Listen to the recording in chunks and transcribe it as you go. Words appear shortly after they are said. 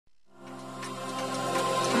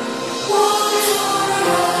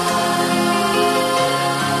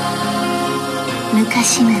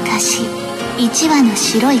昔々、一羽の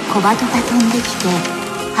白い小鳩が飛んできて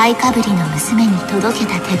ハイカブリの娘に届け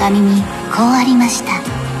た手紙にこうありました。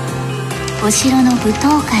お城の舞踏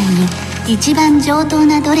会に一番上等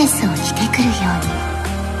なドレスを着てくるよ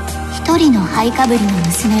うに。一人のハイカブリの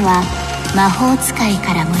娘は魔法使い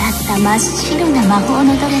からもらった真っ白な魔法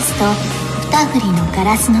のドレスと二振りのガ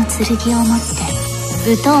ラスの剣を持って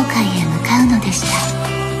舞踏会へ向かうのでした。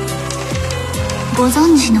ご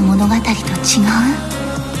存知の物語と違う？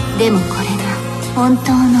でもこれが本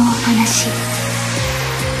当のお話。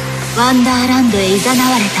ワンダーランドへ誘わ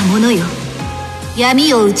れた者よ、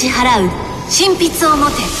闇を打ち払う神筆を持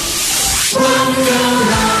て。本当の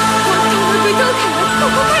舞踏会はこ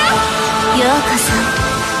こから？ようこそ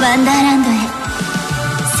ワンダーランドへ。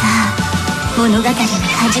さあ物語の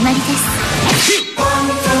始まりです。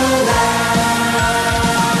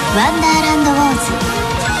ワンダーランド